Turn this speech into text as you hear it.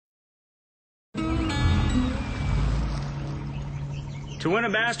To win a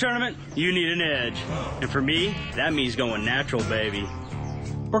bass tournament, you need an edge. And for me, that means going natural, baby.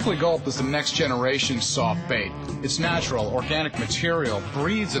 Berkeley Gulp is the next generation soft bait. It's natural, organic material,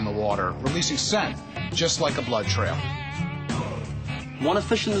 breathes in the water, releasing scent, just like a blood trail. Want to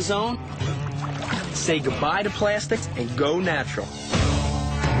fish in the zone? Say goodbye to plastics and go natural.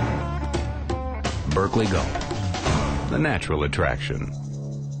 Berkeley Gulp, the natural attraction.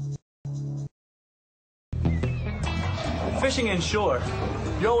 Fishing inshore,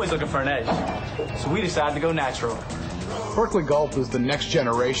 you're always looking for an edge. So we decided to go natural. Berkeley Gulp is the next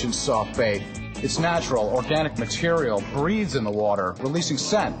generation soft bait. It's natural, organic material, breathes in the water, releasing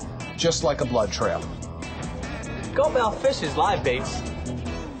scent, just like a blood trail. Gulp outfishes live baits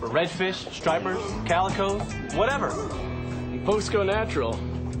for redfish, stripers, calicos, whatever. Folks go natural.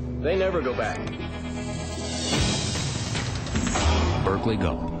 They never go back. Berkeley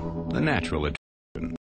Gulp, the natural attraction.